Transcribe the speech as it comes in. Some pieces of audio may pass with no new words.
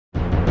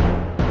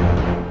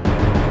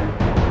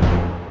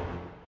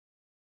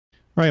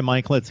All right,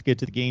 Mike, let's get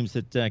to the games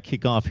that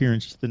kick off here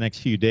in just the next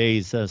few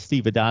days.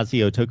 Steve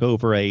Addazio took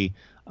over a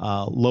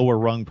lower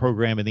rung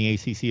program in the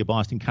ACC of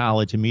Boston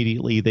College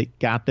immediately. That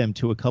got them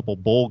to a couple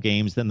bowl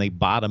games. Then they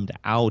bottomed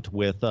out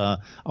with a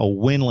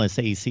winless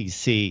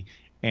ACC.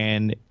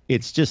 And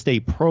it's just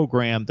a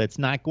program that's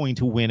not going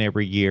to win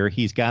every year.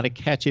 He's got to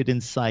catch it in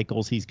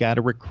cycles. He's got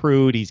to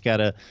recruit. He's got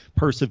to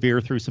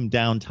persevere through some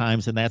down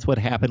times, and that's what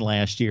happened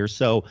last year.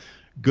 So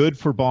good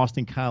for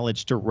Boston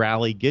College to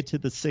rally, get to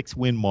the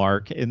 6-win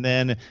mark, and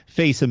then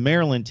face a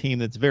Maryland team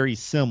that's very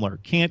similar.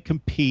 Can't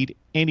compete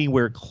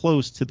anywhere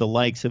close to the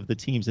likes of the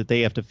teams that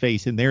they have to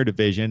face in their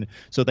division.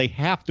 So they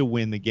have to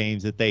win the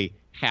games that they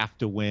have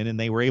to win, and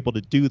they were able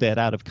to do that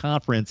out of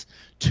conference,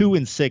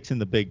 2-6 in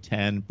the Big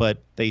Ten,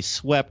 but they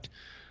swept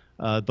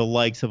the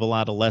likes of a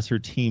lot of lesser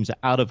teams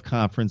out of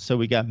conference. So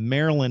we got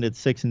Maryland at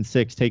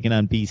 6-6 taking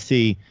on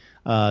BC,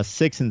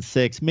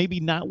 6-6,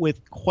 maybe not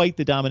with quite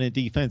the dominant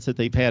defense that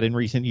they've had in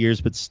recent years,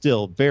 but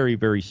still very,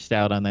 very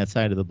stout on that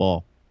side of the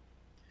ball.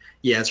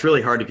 Yeah, it's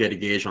really hard to get a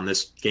gauge on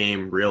this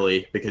game,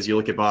 really, because you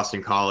look at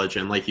Boston College,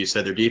 and like you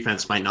said, their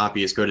defense might not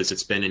be as good as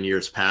it's been in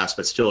years past,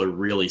 but still a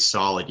really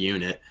solid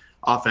unit.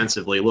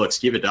 Offensively, look,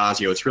 Steve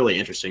Addazio, it's really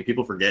interesting.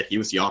 People forget he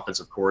was the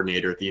offensive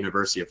coordinator at the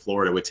University of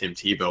Florida with Tim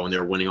Tebow, and they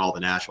were winning all the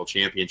national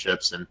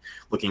championships and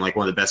looking like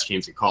one of the best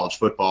teams in college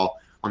football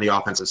on the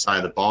offensive side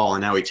of the ball.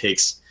 And now he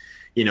takes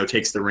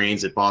the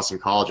reins at Boston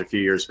College a few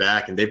years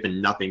back, and they've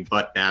been nothing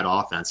but bad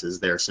offenses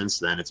there since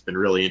then. It's been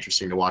really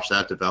interesting to watch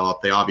that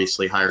develop. They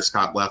obviously hired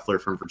Scott Loeffler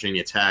from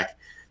Virginia Tech.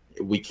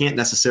 We can't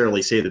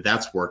necessarily say that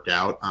that's worked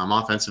out.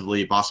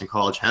 Offensively, Boston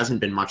College hasn't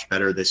been much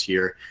better this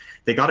year.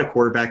 They got a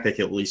quarterback that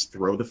can at least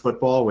throw the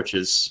football, which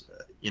is,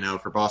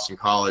 for Boston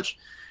College,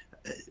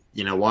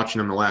 watching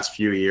them the last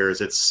few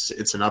years,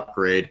 it's an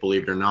upgrade,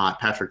 believe it or not.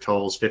 Patrick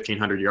Tolles,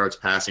 1,500 yards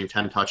passing,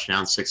 10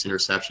 touchdowns, 6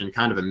 interceptions,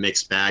 kind of a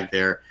mixed bag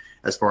there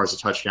as far as the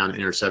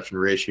touchdown-interception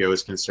ratio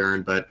is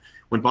concerned. But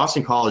when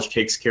Boston College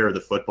takes care of the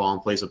football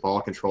and plays a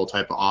ball control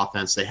type of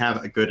offense, they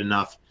have a good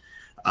enough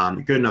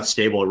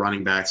stable of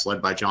running backs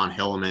led by John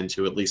Hilleman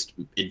to at least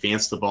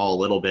advance the ball a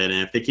little bit.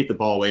 And if they keep the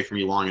ball away from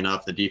you long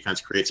enough, the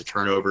defense creates a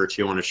turnover or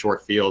two on a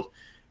short field,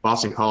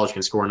 Boston College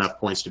can score enough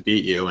points to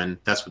beat you, and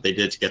that's what they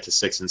did to get to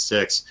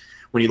 6-6.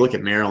 When you look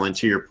at Maryland,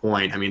 to your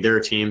point, I mean, they're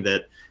a team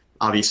that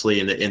obviously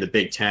in the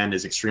Big Ten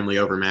is extremely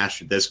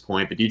overmatched at this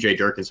point, but DJ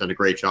Durkin's done a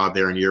great job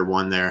there in year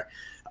one there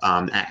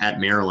at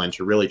Maryland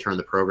to really turn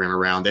the program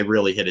around. They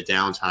really hit a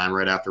downtime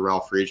right after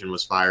Ralph Friedgen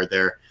was fired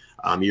there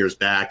years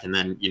back, and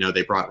then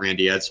they brought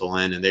Randy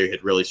Edsall in, and they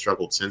had really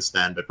struggled since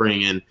then. But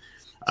bringing in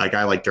a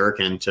guy like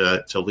Durkin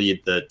to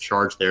lead the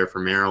charge there for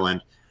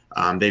Maryland,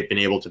 they've been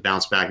able to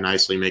bounce back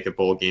nicely, make a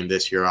bowl game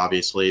this year.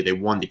 Obviously, they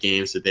won the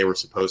games that they were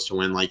supposed to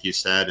win, like you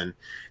said, and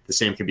the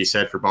same can be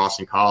said for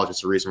Boston College.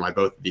 It's the reason why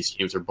both of these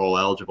teams are bowl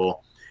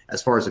eligible.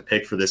 As far as a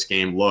pick for this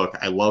game, look,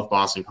 I love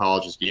Boston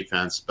College's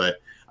defense, but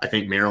I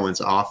think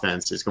Maryland's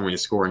offense is going to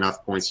score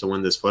enough points to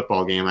win this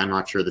football game. I'm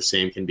not sure the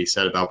same can be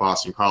said about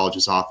Boston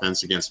College's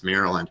offense against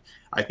Maryland.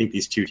 I think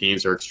these two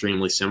teams are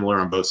extremely similar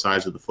on both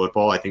sides of the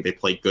football. I think they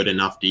play good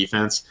enough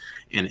defense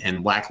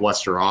and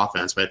lackluster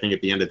offense, but I think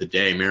at the end of the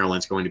day,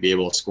 Maryland's going to be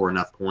able to score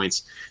enough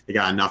points. They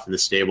got enough in the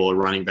stable of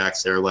running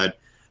backs there led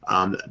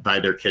by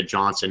their kid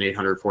Johnson,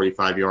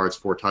 845 yards,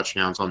 4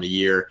 touchdowns on the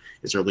year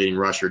is their leading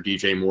rusher.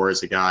 DJ Moore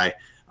is a guy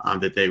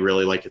that they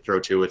really like to throw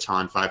to a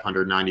ton,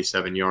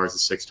 597 yards and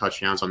 6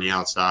 touchdowns on the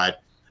outside.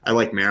 I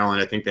like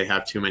Maryland. I think they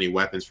have too many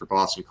weapons for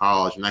Boston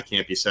College, and that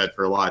can't be said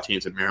for a lot of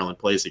teams that Maryland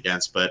plays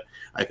against, but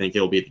I think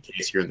it'll be the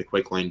case here in the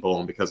Quick Lane Bowl,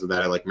 and because of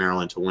that, I like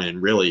Maryland to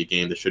win really a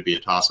game that should be a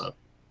toss-up.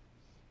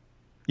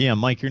 Yeah,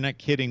 Mike, you're not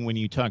kidding when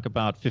you talk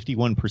about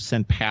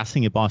 51%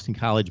 passing at Boston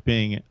College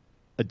being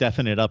a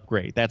definite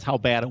upgrade. That's how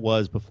bad it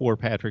was before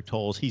Patrick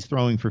Tolles. He's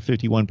throwing for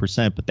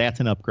 51%, but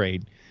that's an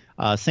upgrade.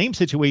 Same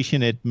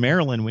situation at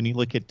Maryland when you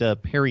look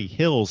at Perry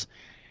Hills.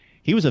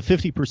 He was a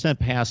 50%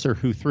 passer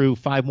who threw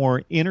 5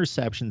 more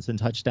interceptions than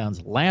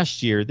touchdowns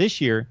last year. This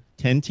year,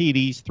 10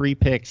 TDs, 3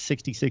 picks,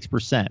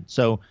 66%.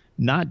 So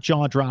not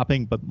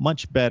jaw-dropping, but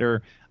much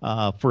better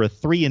for a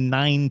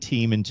 3-9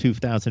 team in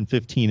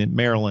 2015 at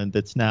Maryland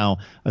that's now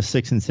a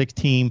 6-6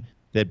 team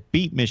that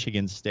beat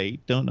Michigan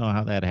State. Don't know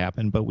how that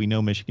happened, but we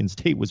know Michigan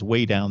State was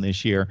way down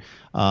this year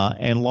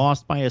and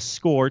lost by a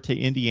score to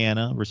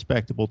Indiana,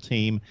 respectable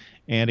team,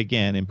 and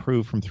again,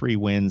 improved from 3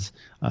 wins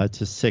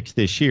to 6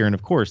 this year. And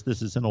of course,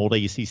 this is an old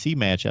ACC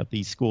matchup.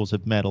 These schools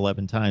have met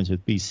 11 times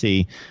with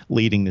BC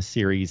leading the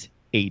series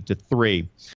 8-3.